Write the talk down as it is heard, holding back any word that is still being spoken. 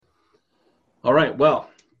All right. Well,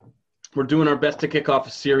 we're doing our best to kick off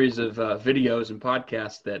a series of videos and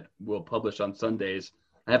podcasts that we'll publish on Sundays.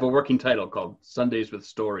 I have a working title called Sundays with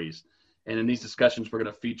Stories. And in these discussions, we're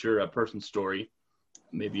going to feature a person's story.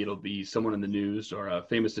 Maybe it'll be someone in the news or a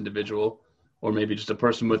famous individual, or maybe just a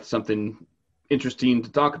person with something interesting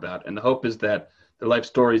to talk about. And the hope is that their life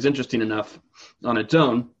story is interesting enough on its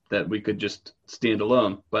own that we could just stand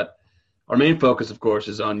alone. But our main focus, of course,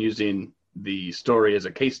 is on using the story as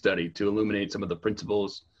a case study to illuminate some of the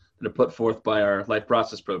principles that are put forth by our life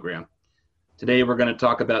process program. Today, we're going to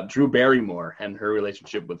talk about Drew Barrymore and her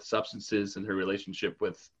relationship with substances and her relationship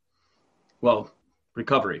with,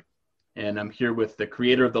 recovery. And I'm here with the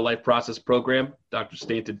creator of the life process program, Dr.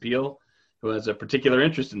 Stanton Peele, who has a particular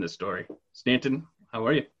interest in this story. Stanton, how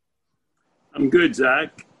are you? I'm good,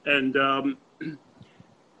 Zach. And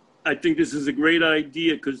I think this is a great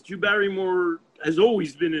idea because Drew Barrymore has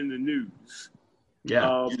always been in the news.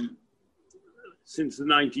 Yeah. Since the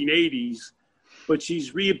 1980s, but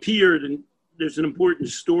she's reappeared and there's an important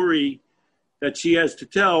story that she has to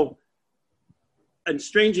tell. And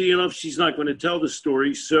strangely enough, she's not going to tell the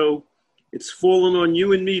story. So it's fallen on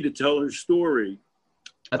you and me to tell her story.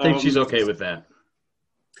 I think she's okay with that.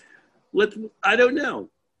 I don't know.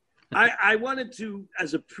 I wanted to,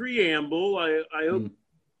 as a preamble, I hope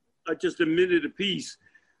just a minute apiece.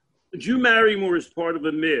 Drew Barrymore is part of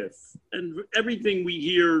a myth, and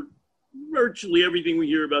virtually everything we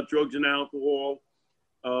hear about drugs and alcohol,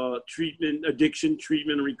 treatment, addiction,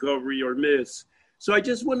 treatment, and recovery are myths. So I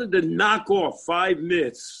just wanted to knock off 5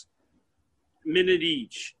 myths, a minute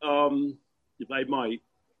each, if I might.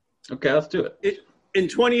 Okay, let's do it. In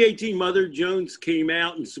 2018, Mother Jones came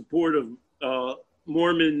out in support of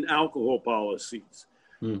Mormon alcohol policies.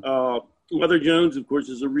 Mother Jones, of course,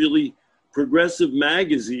 is a really progressive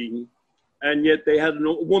magazine, and yet they had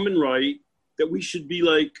a woman write that we should be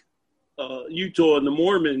like Utah and the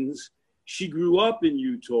Mormons. She grew up in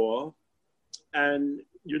Utah, and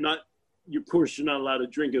of course, you're not allowed to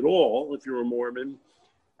drink at all if you're a Mormon.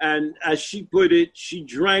 And as she put it, she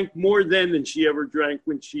drank more then than she ever drank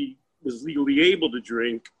when she was legally able to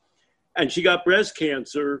drink. And she got breast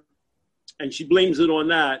cancer, and she blames it on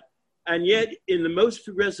that. And yet, in the most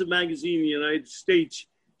progressive magazine in the United States,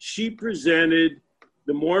 she presented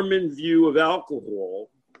the Mormon view of alcohol.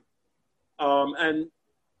 And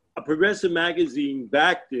a progressive magazine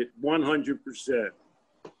backed it 100%,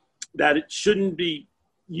 that it shouldn't be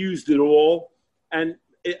used at all. And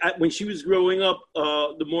when she was growing up,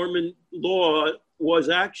 the Mormon law was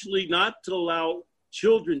actually not to allow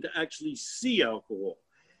children to actually see alcohol.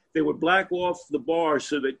 They would black off the bar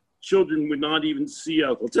so that children would not even see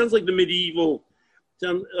alcohol. It sounds like the medieval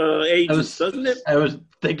ages, doesn't it? I was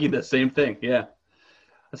thinking the same thing, yeah.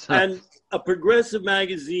 And a progressive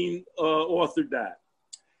magazine authored that.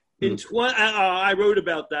 I wrote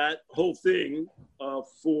about that whole thing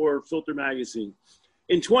for Filter Magazine.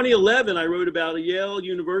 In 2011, I wrote about a Yale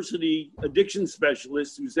University addiction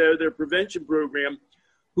specialist who's their prevention program,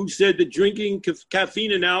 who said that drinking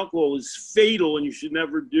caffeine and alcohol is fatal and you should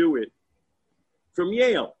never do it. From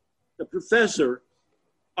Yale, the professor.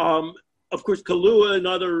 Of course, Kahlua and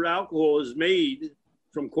other alcohol is made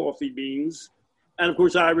from coffee beans. And of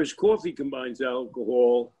course, Irish coffee combines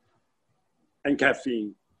alcohol and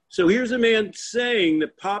caffeine. So here's a man saying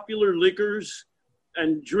that popular liquors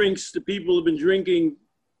and drinks that people have been drinking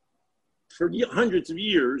for hundreds of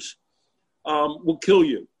years will kill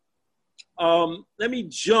you. Let me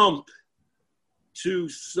jump to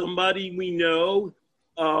somebody we know.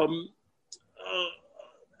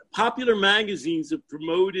 Popular magazines have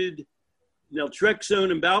promoted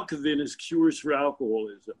naltrexone and Balcovin as cures for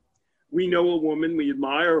alcoholism. We know a woman, we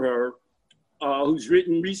admire her, who's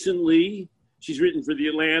written recently. She's written for The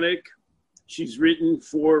Atlantic. She's written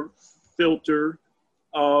for Filter.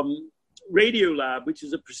 Radiolab, which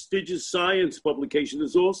is a prestigious science publication,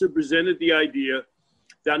 has also presented the idea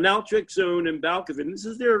that naltrexone and Balcovin, this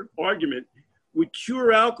is their argument, would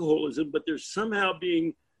cure alcoholism, but they're somehow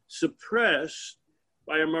being suppressed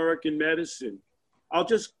by American medicine. I'll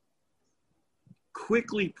just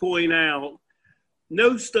quickly point out,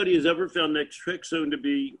 no study has ever found naltrexone to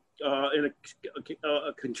be, in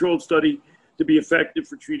a controlled study, to be effective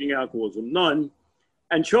for treating alcoholism. None.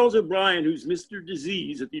 And Charles O'Brien, who's Mr.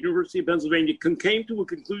 Disease at the University of Pennsylvania, came to a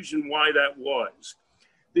conclusion why that was.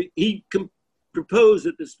 He proposed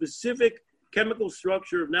that the specific chemical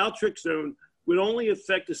structure of naltrexone would only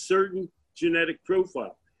affect a certain genetic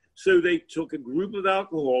profile. So they took a group of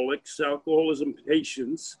alcoholism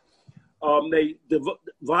patients. They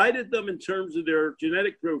divided them in terms of their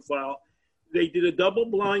genetic profile. They did a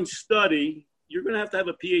double-blind study. You're going to have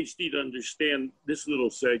a PhD to understand this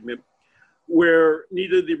little segment, where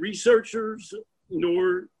neither the researchers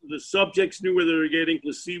nor the subjects knew whether they were getting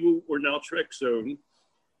placebo or naltrexone.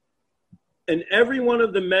 And every one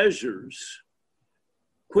of the measures,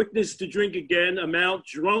 quickness to drink again, amount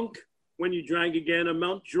drunk when you drank again,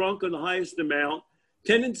 amount drunk on the highest amount,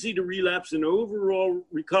 tendency to relapse and overall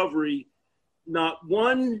recovery, not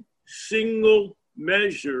one single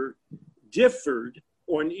measure differed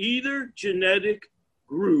on either genetic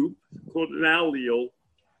group, called an allele,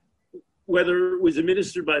 whether it was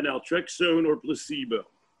administered by naltrexone or placebo.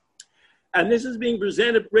 And this is being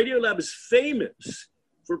presented. Radiolab is famous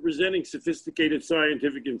for presenting sophisticated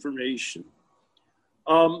scientific information.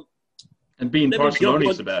 And being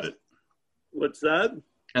parsimonious about it. What's that?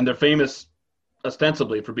 And they're famous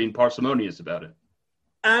ostensibly for being parsimonious about it.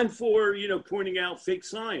 And for, pointing out fake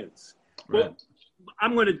science. Right.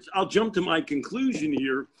 Well, I'll jump to my conclusion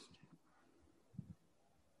here.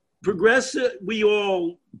 We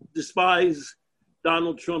all despise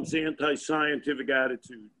Donald Trump's anti-scientific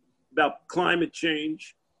attitude about climate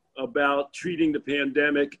change, about treating the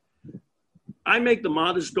pandemic. I make the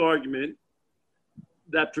modest argument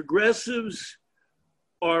that progressives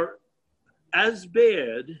are as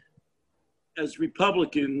bad as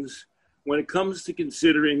Republicans when it comes to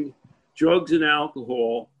considering drugs and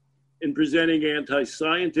alcohol and presenting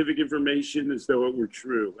anti-scientific information as though it were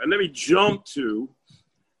true. And let me jump to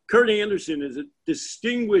Kurt Andersen is a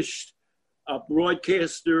distinguished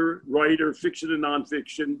broadcaster, writer, fiction and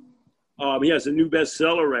nonfiction. He has a new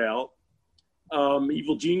bestseller out,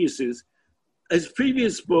 Evil Geniuses. His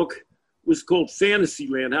previous book was called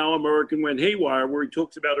Fantasyland, How America Went Haywire, where he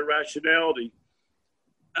talks about irrationality,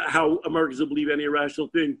 how Americans will believe any irrational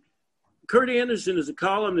thing. Kurt Andersen, is a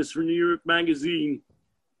columnist for New York Magazine,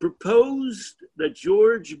 proposed that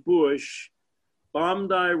George Bush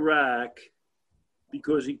bombed Iraq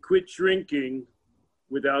because he quit drinking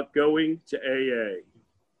without going to AA.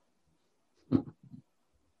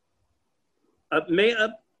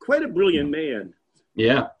 Quite a brilliant man.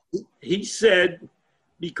 Yeah. He said,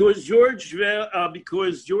 because George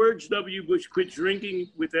W. Bush quit drinking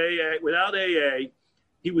without AA,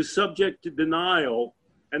 he was subject to denial,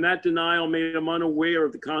 and that denial made him unaware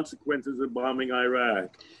of the consequences of bombing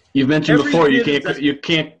Iraq. You've mentioned before you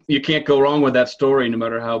can't go wrong with that story, no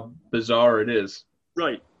matter how bizarre it is.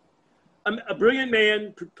 Right. A brilliant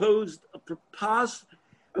man proposed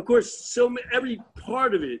of course, every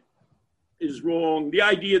part of it is wrong. The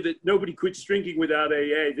idea that nobody quits drinking without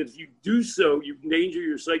AA, that if you do so, you endanger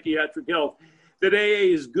your psychiatric health, that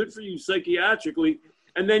AA is good for you psychiatrically,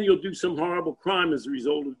 and then you'll do some horrible crime as a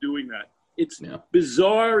result of doing that. It's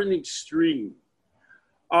bizarre and extreme.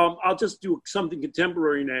 I'll just do something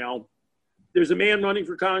contemporary now. There's a man running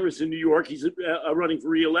for Congress in New York. He's running for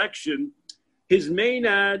re-election. His main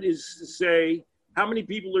ad is to say how many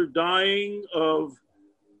people are dying of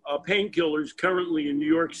painkillers currently in New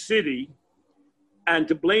York City, and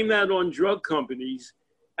to blame that on drug companies.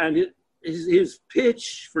 And his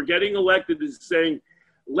pitch for getting elected is saying,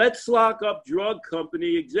 let's lock up drug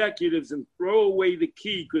company executives and throw away the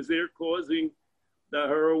key because they're causing the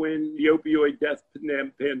heroin, the opioid death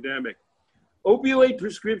pandemic. Opioid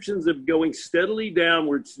prescriptions have been going steadily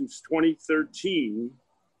downward since 2013.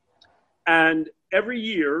 And every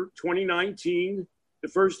year, 2019, the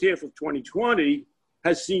first half of 2020,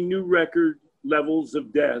 has seen new record levels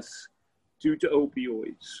of deaths due to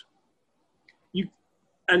opioids.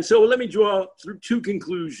 And so let me draw through two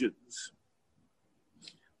conclusions.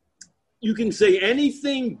 You can say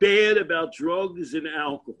anything bad about drugs and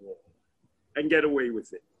alcohol and get away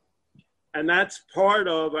with it. And that's part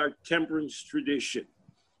of our temperance tradition.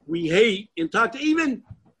 We hate and talk to even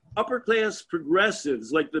upper class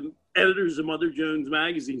progressives like the editors of Mother Jones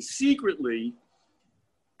magazine secretly,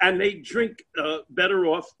 and they drink better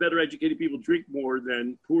educated people drink more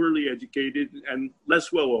than poorly educated and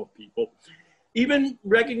less well-off people. Even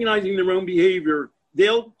recognizing their own behavior,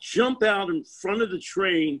 they'll jump out in front of the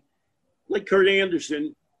train like Kurt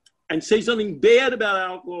Andersen and say something bad about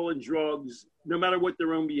alcohol and drugs, no matter what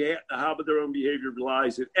how their own behavior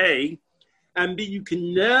belies it, A. And B, you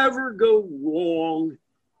can never go wrong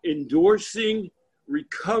endorsing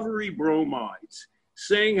recovery bromides,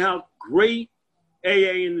 saying how great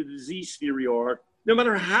AA and the disease theory are, no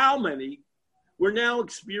matter how many. We're now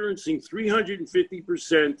experiencing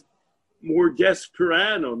 350% more deaths per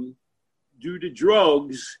annum due to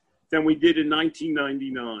drugs than we did in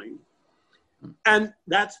 1999. And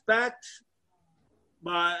that's backed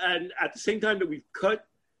by, and at the same time that we've cut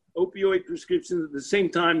opioid prescriptions, at the same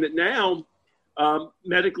time that now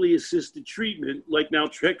medically assisted treatment like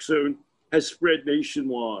naltrexone has spread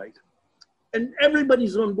nationwide. And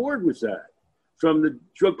everybody's on board with that. from the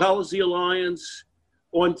Drug Policy Alliance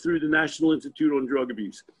on through the National Institute on Drug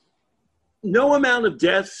Abuse. No amount of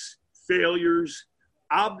deaths, failures,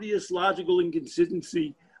 obvious logical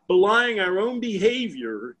inconsistency, belying our own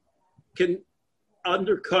behavior can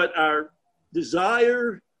undercut our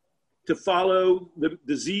desire to follow the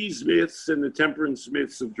disease myths and the temperance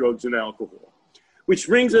myths of drugs and alcohol. Which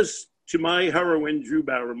brings us to my heroine, Drew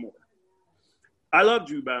Barrymore. I love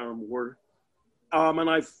Drew Barrymore.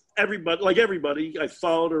 And everybody, I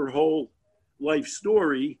followed her whole life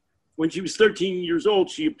story. When she was 13 years old,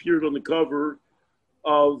 she appeared on the cover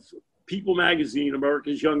of People magazine,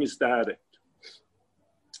 America's Youngest Addict.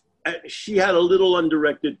 She had a little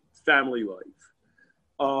undirected family life.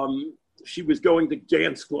 She was going to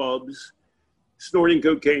dance clubs, snorting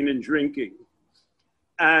cocaine and drinking.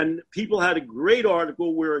 And People had a great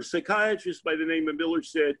article where a psychiatrist by the name of Miller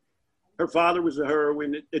said her father was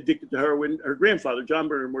addicted to heroin. Her grandfather, John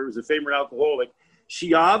Barrymore, was a famous alcoholic.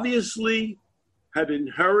 She obviously had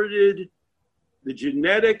inherited the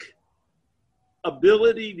genetic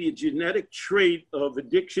ability, the genetic trait of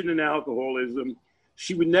addiction and alcoholism.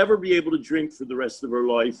 She would never be able to drink for the rest of her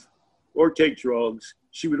life or take drugs.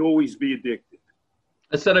 She would always be addicted.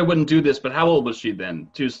 I said I wouldn't do this, but how old was she then?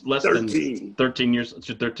 She was less 13. than 13 years.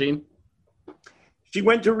 She's 13? She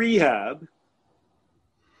went to rehab.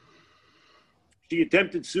 She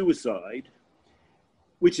attempted suicide,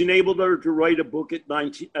 which enabled her to write a book at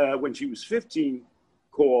 19, when she was 15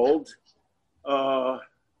 called Little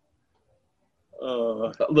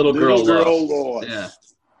Girl Lost. Yeah.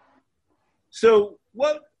 So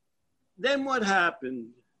what happened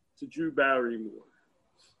to Drew Barrymore?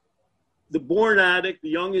 The born addict, the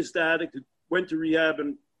youngest addict, who went to rehab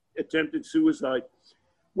and attempted suicide.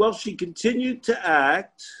 Well, she continued to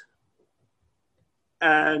act,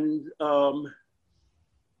 and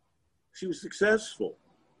she was successful.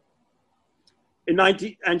 And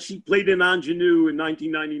she played an ingenue in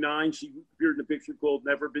 1999. She appeared in a picture called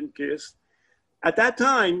Never Been Kissed. At that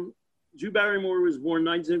time, Drew Barrymore was born in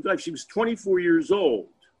 1975. She was 24 years old.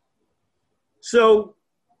 So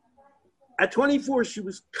at 24, she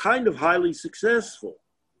was kind of highly successful.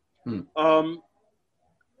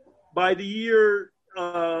 By the year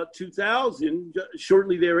 2000,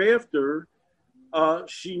 shortly thereafter,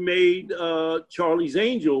 she made Charlie's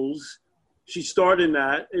Angels. She starred in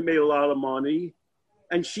that. It made a lot of money.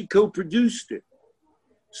 And she co-produced it.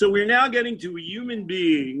 So we're now getting to a human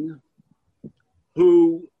being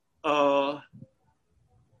who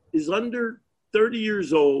is under 30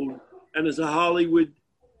 years old and is a Hollywood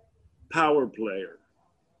power player.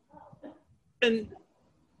 And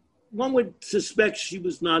one would suspect she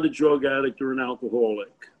was not a drug addict or an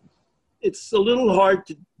alcoholic. It's a little hard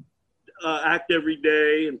to act every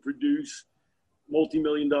day and produce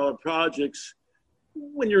multi-million-dollar projects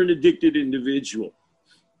when you're an addicted individual.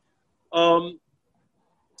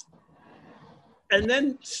 And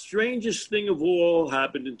then, strangest thing of all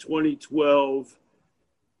happened in 2012.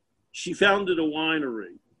 She founded a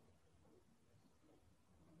winery.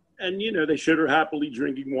 And, they showed her happily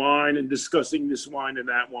drinking wine and discussing this wine and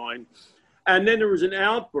that wine. And then there was an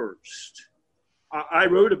outburst. I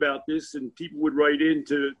wrote about this, and people would write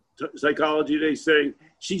into Psychology Today saying,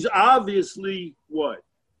 she's obviously what?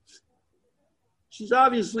 She's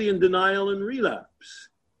obviously in denial and relapse.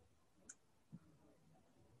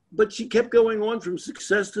 But she kept going on from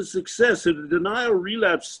success to success. So the denial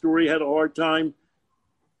relapse story had a hard time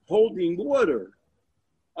holding water.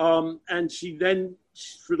 And she then,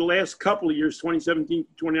 for the last couple of years, 2017 to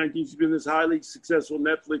 2019, she's been in this highly successful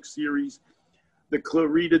Netflix series, The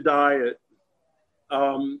Clarita Diet,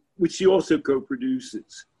 which she also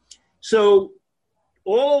co-produces. So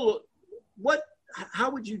how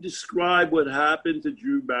would you describe what happened to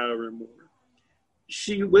Drew Barrymore?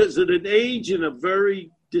 She was at an age in a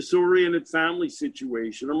very disoriented family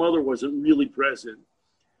situation. Her mother wasn't really present,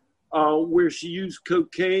 where she used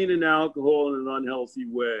cocaine and alcohol in an unhealthy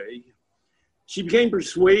way. She became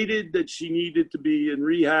persuaded that she needed to be in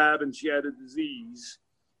rehab and she had a disease.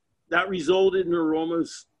 That resulted in her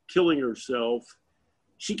almost killing herself.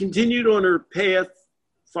 She continued on her path,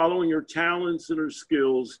 following her talents and her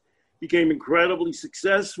skills, became incredibly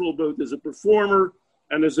successful both as a performer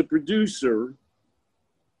and as a producer.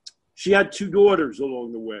 She had 2 daughters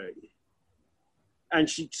along the way. And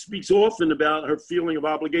she speaks often about her feeling of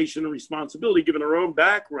obligation and responsibility, given her own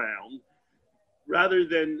background, rather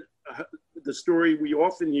than the story we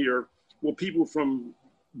often hear, well, people from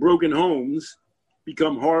broken homes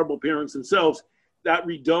become horrible parents themselves. That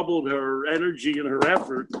redoubled her energy and her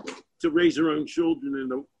effort to raise her own children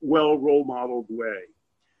in a well role modeled way.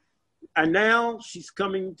 And now she's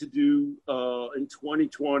coming to do, in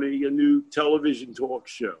 2020, a new television talk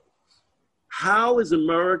show. How is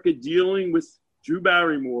America dealing with Drew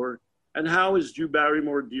Barrymore, and how is Drew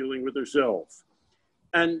Barrymore dealing with herself?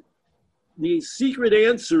 And the secret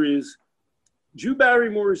answer is Drew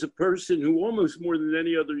Barrymore is a person who almost more than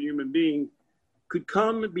any other human being could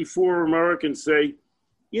come before America and say,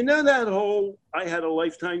 you know that whole, I had a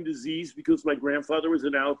lifetime disease because my grandfather was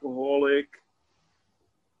an alcoholic.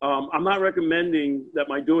 I'm not recommending that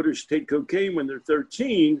my daughters take cocaine when they're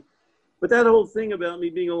 13, but that whole thing about me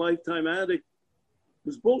being a lifetime addict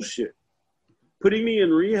was bullshit. Putting me in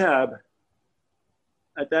rehab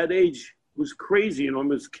at that age was crazy and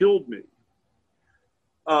almost killed me.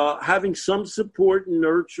 Having some support and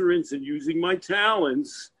nurturance and using my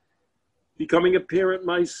talents, becoming a parent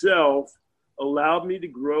myself, allowed me to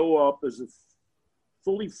grow up as a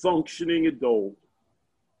fully functioning adult.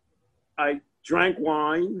 I drank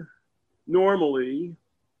wine normally.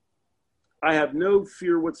 I have no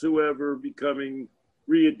fear whatsoever of becoming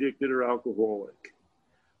re-addicted or alcoholic.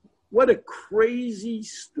 What a crazy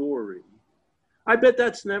story. I bet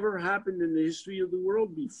that's never happened in the history of the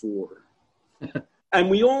world before. And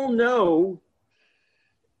we all know,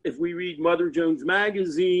 if we read Mother Jones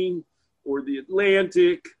Magazine or The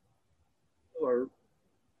Atlantic, or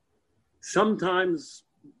sometimes,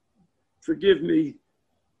 forgive me,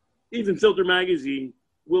 even Filter Magazine,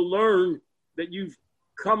 we'll learn that you've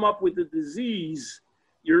come up with a disease,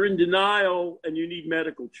 you're in denial, and you need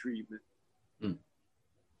medical treatment.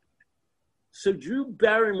 So Drew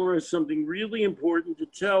Barrymore has something really important to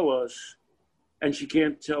tell us, and she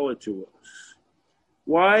can't tell it to us.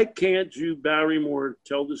 Why can't Drew Barrymore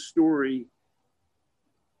tell the story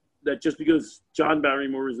that just because John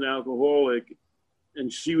Barrymore is an alcoholic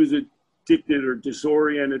and she was addicted or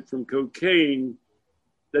disoriented from cocaine,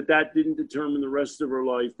 that didn't determine the rest of her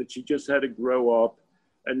life, that she just had to grow up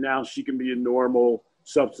and now she can be a normal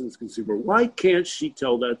substance consumer? Why can't she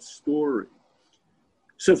tell that story?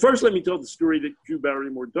 So first, let me tell the story that Drew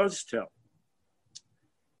Barrymore does tell.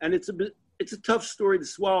 And it's a tough story to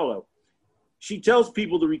swallow. She tells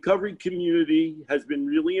people the recovery community has been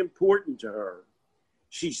really important to her.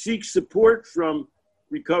 She seeks support from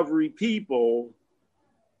recovery people.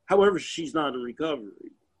 However, she's not in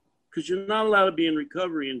recovery, because you're not allowed to be in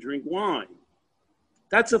recovery and drink wine.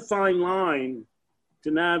 That's a fine line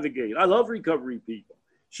to navigate. I love recovery people.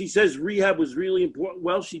 She says rehab was really important.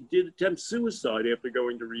 Well, she did attempt suicide after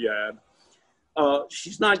going to rehab.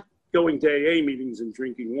 She's not going to AA meetings and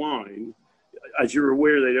drinking wine. As you're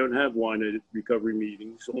aware, they don't have wine at recovery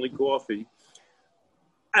meetings, only coffee.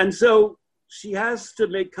 And so she has to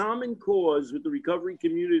make common cause with the recovery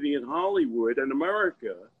community in Hollywood and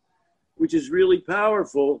America, which is really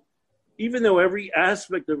powerful, even though every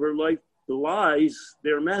aspect of her life belies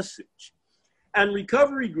their message. And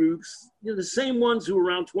recovery groups, the same ones who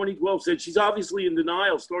around 2012 said she's obviously in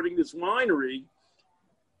denial starting this winery,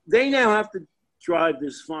 they now have to drive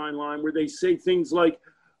this fine line where they say things like,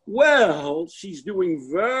 well, she's doing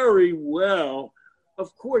very well.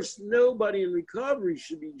 Of course, nobody in recovery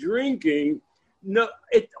should be drinking. No,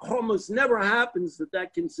 it almost never happens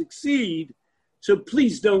that can succeed. So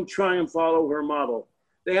please don't try and follow her model.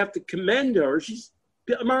 They have to commend her.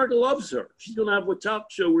 America loves her. She's going to have a talk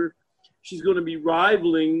show where she's going to be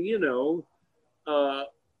rivaling,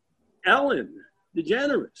 Ellen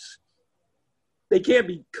DeGeneres. They can't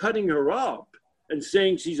be cutting her up and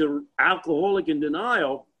saying she's an alcoholic in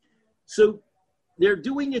denial. So they're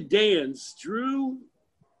doing a dance. Drew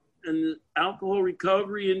and the alcohol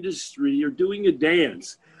recovery industry are doing a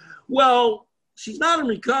dance. Well, she's not in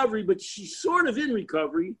recovery, but she's sort of in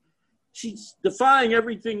recovery. She's defying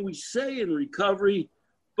everything we say in recovery,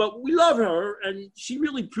 but we love her, and she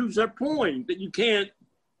really proves our point that you can't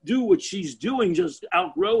do what she's doing, just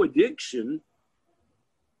outgrow addiction.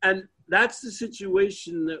 And that's the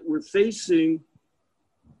situation that we're facing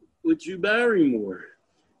with Drew Barrymore.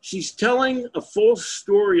 She's telling a false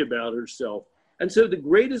story about herself. And so the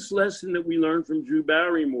greatest lesson that we learn from Drew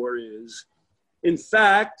Barrymore is, in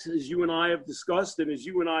fact, as you and I have discussed, and as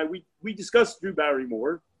you and I, we discussed Drew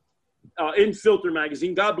Barrymore in Filter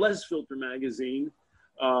Magazine. God bless Filter Magazine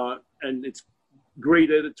and its great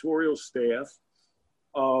editorial staff,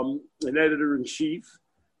 an editor-in-chief.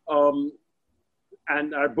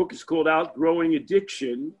 And our book is called Outgrowing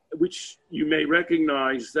Addiction, which you may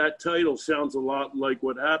recognize. That title sounds a lot like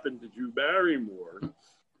what happened to Drew Barrymore.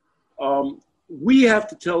 We have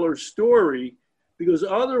to tell her story, because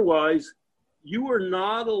otherwise you are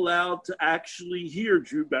not allowed to actually hear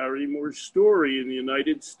Drew Barrymore's story in the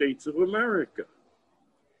United States of America.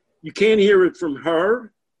 You can't hear it from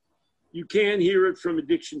her. You can't hear it from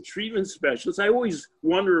addiction treatment specialists. I always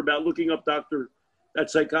wonder about looking up that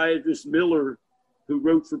psychiatrist Miller, who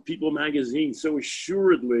wrote for People magazine so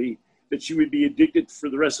assuredly that she would be addicted for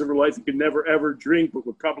the rest of her life and could never, ever drink, but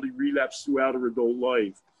would probably relapse throughout her adult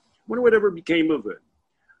life. I wonder whatever became of it.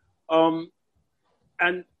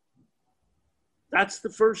 And that's the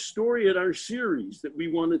first story in our series that we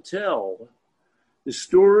want to tell. The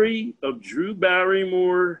story of Drew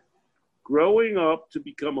Barrymore growing up to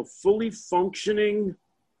become a fully functioning,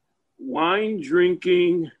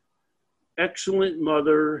 wine-drinking, excellent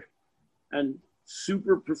mother and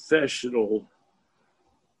super professional,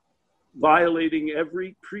 violating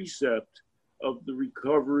every precept of the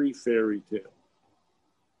recovery fairy tale.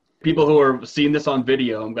 People who are seeing this on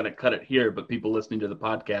video, I'm going to cut it here, but people listening to the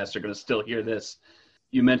podcast are going to still hear this.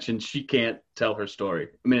 You mentioned she can't tell her story.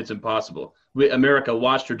 I mean, it's impossible. America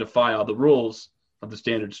watched her defy all the rules of the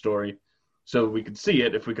standard story, so we could see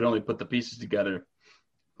it if we could only put the pieces together.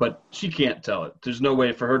 But she can't tell it. There's no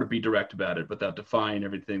way for her to be direct about it without defying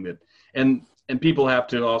everything that. And people have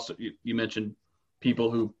to also. You mentioned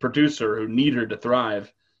people who produce her, who need her to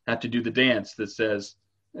thrive, have to do the dance that says,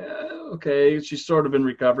 okay, she's sort of in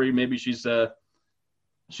recovery. Maybe she's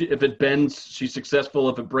if it bends, she's successful.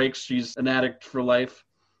 If it breaks, she's an addict for life.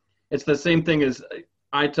 It's the same thing as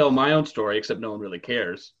I tell my own story, except no one really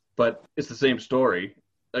cares. But it's the same story.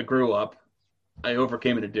 I grew up. I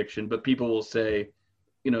overcame an addiction, but people will say,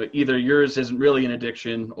 either yours isn't really an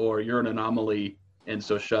addiction or you're an anomaly, and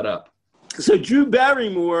so shut up. So Drew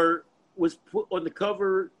Barrymore was put on the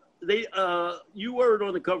cover. You weren't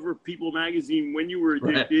on the cover of People magazine when you were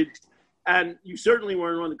addicted, right. And you certainly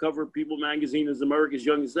weren't on the cover of People magazine as America's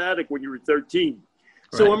Youngest Addict when you were 13.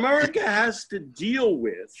 Right. So America has to deal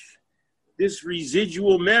with this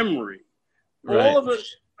residual memory. Right. All of it.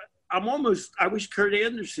 I wish Kurt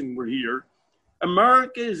Anderson were here.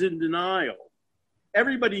 America is in denial.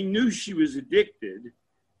 Everybody knew she was addicted.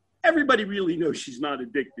 Everybody really knows she's not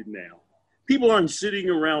addicted now. People aren't sitting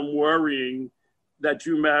around worrying that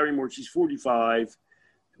Drew Barrymore, she's 45,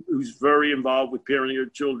 who's very involved with parenting her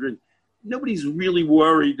children. Nobody's really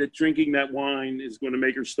worried that drinking that wine is going to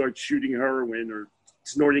make her start shooting heroin or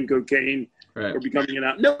snorting cocaine, right, or becoming an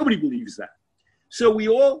out. Nobody believes that. So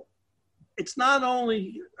it's not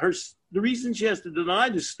only the reason she has to deny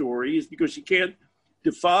the story is because she can't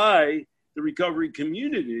defy the recovery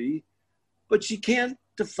community, but she can't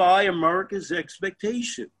defy America's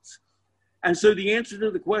expectations. And so the answer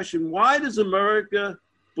to the question, why does America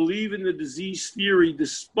believe in the disease theory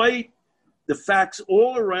despite the facts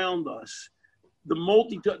all around us, the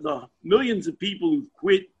millions of people who've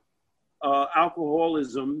quit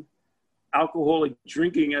alcoholism, alcoholic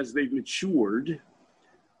drinking as they've matured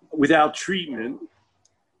without treatment?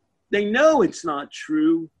 They know it's not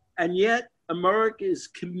true, and yet America is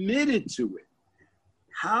committed to it.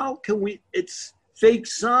 How can it's fake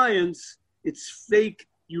science, it's fake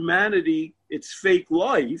humanity, it's fake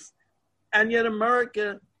life, and yet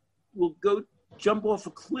America will go jump off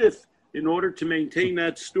a cliff in order to maintain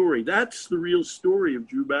that story. That's the real story of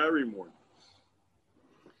Drew Barrymore.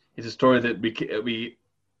 It's a story that we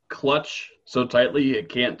clutch so tightly it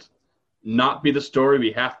can't not be the story.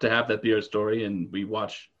 We have to have that be our story, and we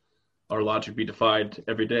watch our logic be defied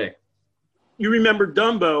every day. You remember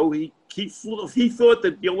Dumbo? He thought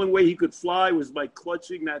that the only way he could fly was by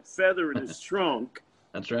clutching that feather in his trunk.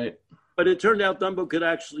 That's right. But it turned out Dumbo could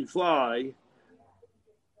actually fly.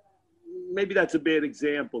 Maybe that's a bad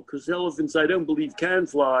example because elephants, I don't believe, can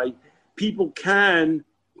fly. People can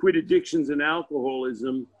quit addictions and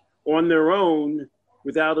alcoholism on their own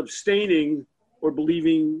without abstaining or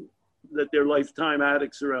believing that they're lifetime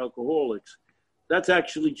addicts or alcoholics. That's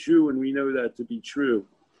actually true, and we know that to be true.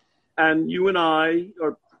 And you and I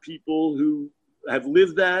are people who have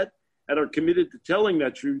lived that and are committed to telling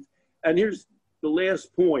that truth. And here's the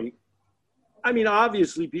last point. I mean,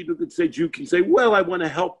 obviously, people could say, Drew can say, well, I want to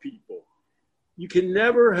help people. You can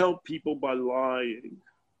never help people by lying.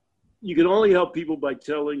 You can only help people by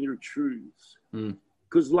telling your truths.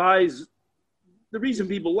 Because lies, the reason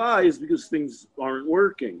people lie is because things aren't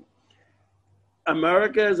working.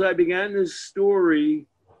 America, as I began this story,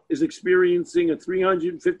 is experiencing a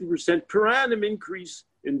 350% per annum increase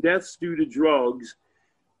in deaths due to drugs.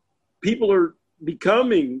 People are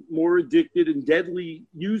becoming more addicted and deadly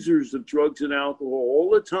users of drugs and alcohol all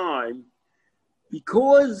the time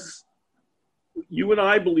because you and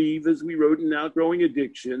I believe, as we wrote in Outgrowing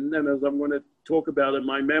Addiction, and as I'm going to talk about in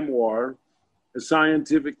my memoir, A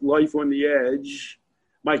Scientific Life on the Edge,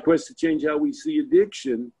 My Quest to Change How We See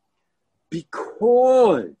Addiction,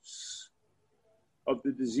 because of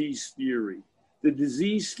the disease theory. The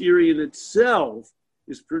disease theory in itself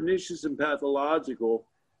is pernicious and pathological,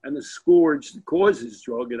 and the scourge that causes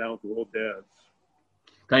drug and alcohol deaths.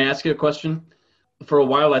 Can I ask you a question? For a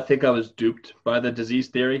while, I think I was duped by the disease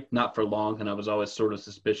theory, not for long, and I was always sort of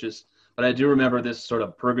suspicious. But I do remember this sort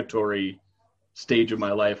of purgatory stage of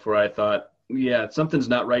my life where I thought, yeah, something's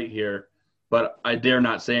not right here, but I dare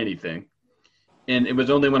not say anything. And it was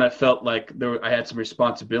only when I felt like I had some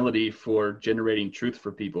responsibility for generating truth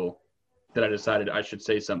for people that I decided I should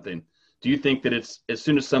say something. Do you think that it's as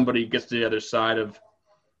soon as somebody gets to the other side of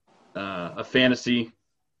a fantasy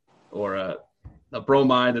or a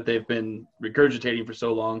bromide that they've been regurgitating for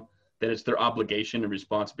so long, that it's their obligation and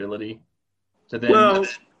responsibility to then... Well,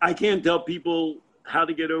 I can't tell people how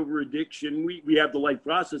to get over addiction. We have the Life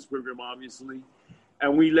Process program, obviously,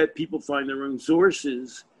 and we let people find their own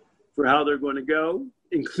sources for how they're going to go,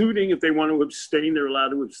 including if they want to abstain, they're allowed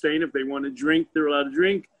to abstain. If they want to drink, they're allowed to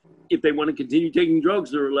drink. If they want to continue taking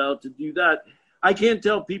drugs, they're allowed to do that. I can't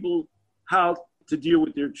tell people how to deal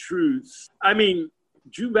with their truths. I mean,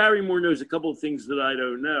 Drew Barrymore knows a couple of things that I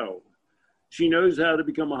don't know. She knows how to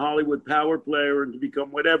become a Hollywood power player and to become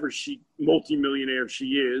whatever multimillionaire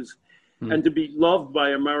she is, and to be loved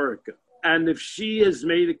by America. And if she has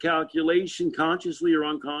made a calculation, consciously or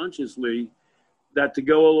unconsciously, that to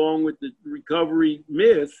go along with the recovery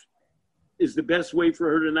myth is the best way for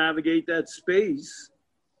her to navigate that space,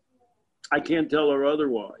 I can't tell her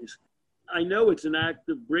otherwise. I know it's an act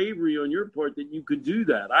of bravery on your part that you could do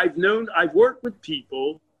that. I've worked with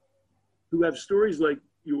people who have stories like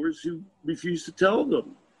yours who refuse to tell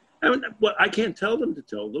them. I can't tell them to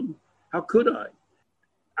tell them. How could I?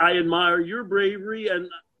 I admire your bravery,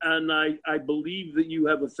 and I believe that you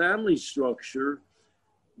have a family structure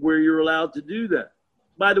where you're allowed to do that.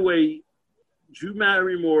 By the way, Drew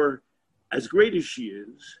Barrymore, as great as she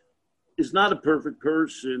is not a perfect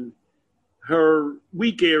person. Her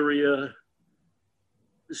weak area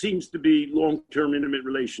seems to be long-term intimate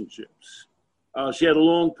relationships. She had a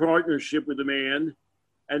long partnership with a man,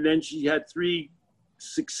 and then she had 3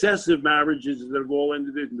 successive marriages that have all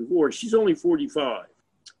ended in divorce. She's only 45.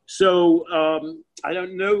 So I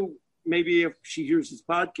don't know, maybe if she hears this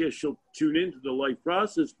podcast, she'll tune into the Life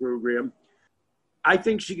Process program. I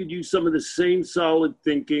think she could use some of the same solid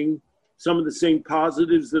thinking, some of the same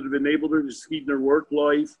positives that have enabled her to succeed in her work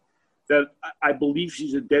life, that I believe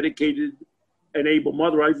she's a dedicated and able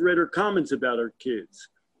mother. I've read her comments about her kids.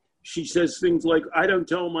 She says things like, I don't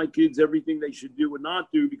tell my kids everything they should do and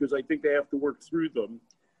not do because I think they have to work through them.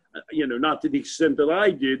 Not to the extent that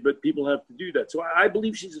I did, but people have to do that. So I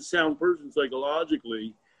believe she's a sound person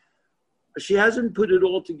psychologically. She hasn't put it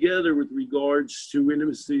all together with regards to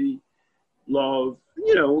intimacy, love,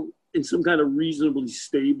 in some kind of reasonably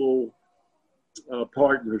stable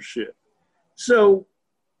partnership. So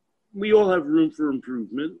we all have room for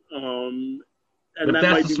improvement. And but if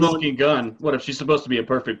that's the smoking gun, what if she's supposed to be a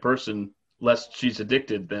perfect person, lest she's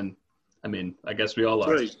addicted, then, I guess we all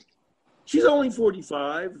are. Right. She's only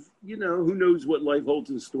 45, who knows what life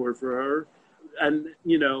holds in store for her. And,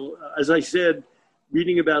 as I said,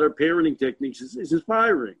 reading about her parenting techniques is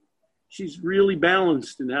inspiring. She's really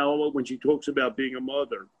balanced in when she talks about being a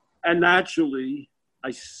mother. And naturally,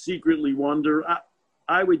 I secretly wonder,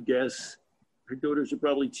 I would guess, her daughters are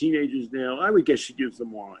probably teenagers now, I would guess she gives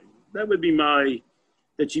them wine. That would be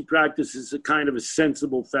that she practices a kind of a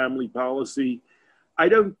sensible family policy. I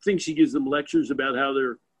don't think she gives them lectures about how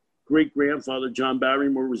their great-grandfather, John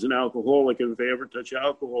Barrymore, was an alcoholic, and if they ever touch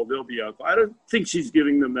alcohol, they'll be alcoholic. I don't think she's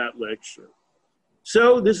giving them that lecture.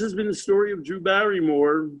 So this has been the story of Drew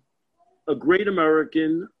Barrymore, a great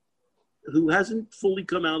American who hasn't fully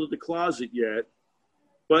come out of the closet yet,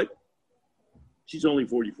 but she's only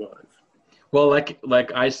 45. Well,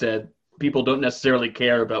 like I said, people don't necessarily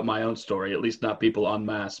care about my own story, at least not people en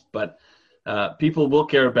masse, but people will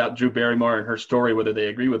care about Drew Barrymore and her story, whether they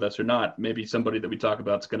agree with us or not. Maybe somebody that we talk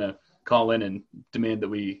about is going to call in and demand that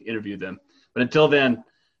we interview them. But until then,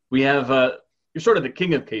 we have you're sort of the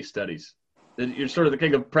king of case studies. You're sort of the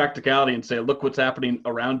king of practicality and say, look what's happening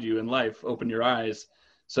around you in life. Open your eyes.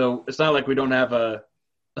 So it's not like we don't have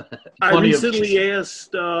I recently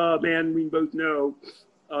asked a man we both know,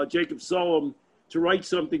 Jacob Sullum, to write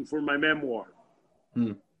something for my memoir.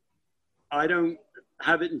 I don't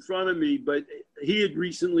have it in front of me, but he had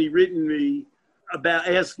recently written me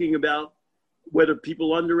asking about whether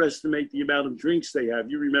people underestimate the amount of drinks they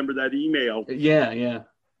have. You remember that email? Yeah.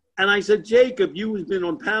 And I said, Jacob, you've been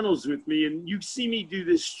on panels with me, and you see me do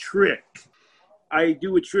this trick. I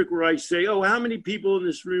do a trick where I say, how many people in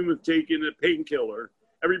this room have taken a painkiller?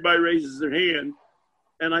 Everybody raises their hand.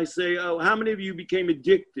 And I say, how many of you became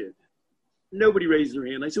addicted? Nobody raised their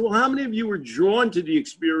hand. I said, well, how many of you were drawn to the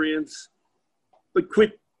experience but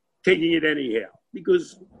quit taking it anyhow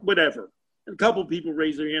because whatever. And a couple of people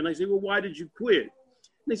raised their hand. I say, well, why did you quit? And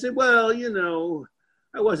they said, well,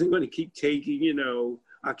 I wasn't going to keep taking,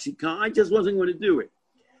 OxyContin. I just wasn't going to do it.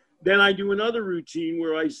 Then I do another routine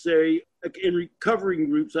where I say, in recovering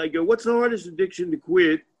groups, I go, what's the hardest addiction to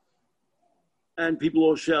quit? And people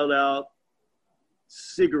all shout out,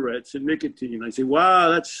 cigarettes and nicotine. I say, wow,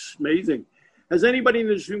 that's amazing. Has anybody in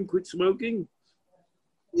this room quit smoking?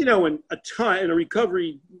 In a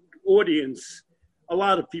recovery audience, a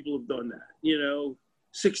lot of people have done that,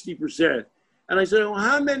 60%. And I said, well,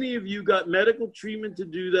 how many of you got medical treatment to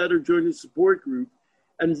do that or joined a support group?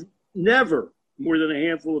 And never more than a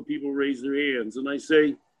handful of people raise their hands. And I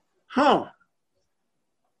say,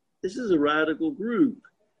 this is a radical group.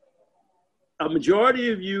 A majority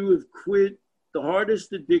of you have quit the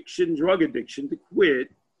hardest addiction, drug addiction, to quit.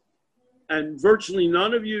 And virtually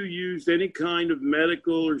none of you used any kind of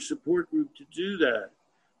medical or support group to do that.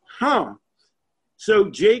 So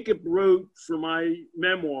Jacob wrote for my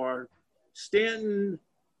memoir, Stanton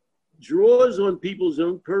draws on people's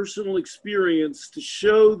own personal experience to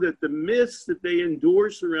show that the myths that they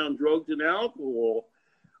endorse around drugs and alcohol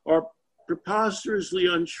are preposterously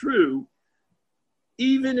untrue,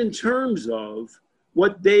 even in terms of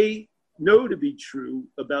what they know to be true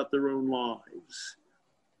about their own lives.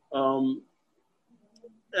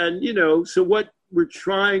 So what we're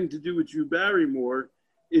trying to do with Drew Barrymore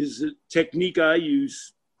is a technique I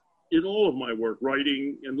use in all of my work,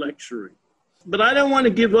 writing and lecturing. But I don't want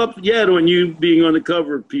to give up yet on you being on the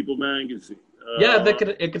cover of People magazine.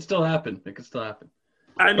 It could still happen. It could still happen.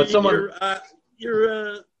 I mean,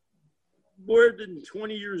 you're more than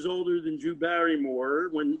 20 years older than Drew Barrymore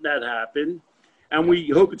when that happened. And we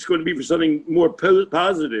hope it's going to be for something more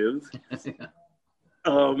positive.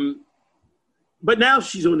 But now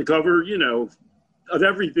she's on the cover, of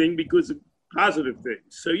everything because of positive things.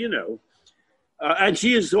 So, and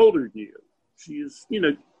she is older than you. She is,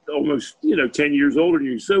 almost, 10 years older than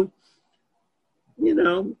you. So,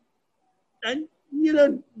 damn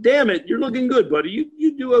it, you're looking good, buddy.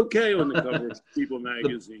 You do okay on the cover of People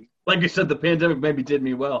magazine. Like you said, the pandemic maybe did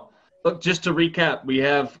me well. Look, just to recap, we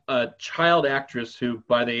have a child actress who,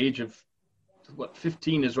 by the age of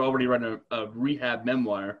 15, is already writing a rehab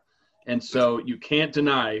memoir. And so you can't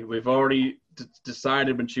deny, we've already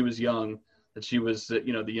decided when she was young that she was, the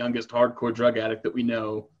youngest hardcore drug addict that we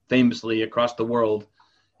know, famously across the world.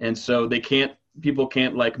 And so people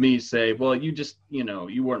can't like me say, well, you just,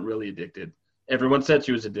 you weren't really addicted. Everyone said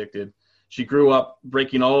she was addicted. She grew up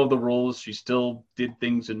breaking all of the rules. She still did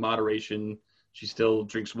things in moderation. She still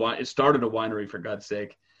drinks wine. It started a winery, for God's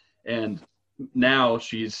sake. And now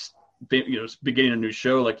she's, beginning a new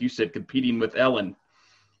show, like you said, competing with Ellen.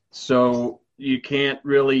 So you can't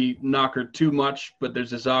really knock her too much, but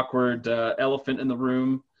there's this awkward elephant in the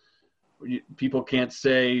room. People can't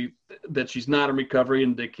say that she's not in recovery,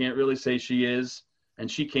 and they can't really say she is. And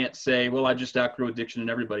she can't say, well, I just outgrew addiction and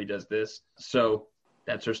everybody does this. So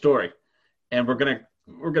that's her story. And we're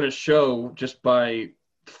gonna show, just by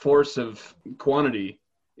force of quantity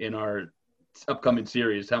in our upcoming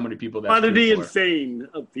series, how many people that's quantity and fame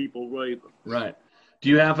of people, right. Do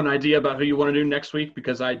you have an idea about who you want to do next week?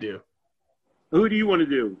 Because I do. Who do you want to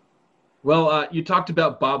do? Well, you talked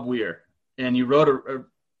about Bob Weir, and you wrote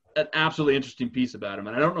an absolutely interesting piece about him.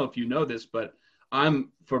 And I don't know if you know this, but I'm,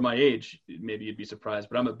 for my age, maybe you'd be surprised,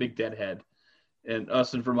 but I'm a big Deadhead. And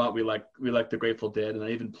us in Vermont, we like the Grateful Dead, and I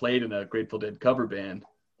even played in a Grateful Dead cover band,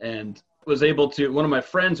 and was able to. One of my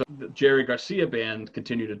friends, the Jerry Garcia band,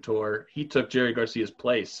 continued to tour. He took Jerry Garcia's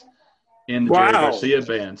place in the Jerry Garcia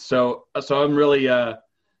band. So I'm really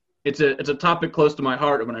it's a topic close to my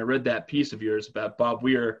heart. When I read that piece of yours about Bob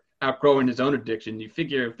Weir outgrowing his own addiction, you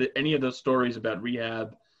figure if any of those stories about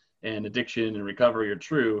rehab and addiction and recovery are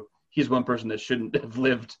true, he's one person that shouldn't have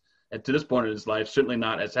lived to this point in his life, certainly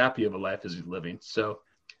not as happy of a life as he's living. So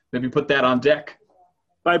maybe put that on deck.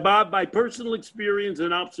 By personal experience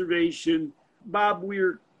and observation, Bob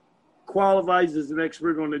Weir qualifies as an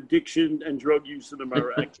expert on addiction and drug use in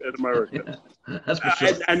America. Yeah, that's for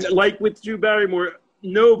sure. And like with Drew Barrymore,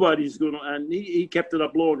 nobody's going to, and he kept it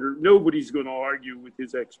up longer, nobody's going to argue with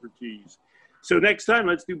his expertise. So next time,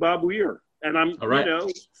 let's do Bob Weir. And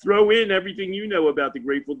throw in everything you know about the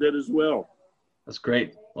Grateful Dead as well. That's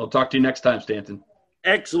great. I'll talk to you next time, Stanton.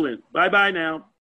 Excellent. Bye-bye now.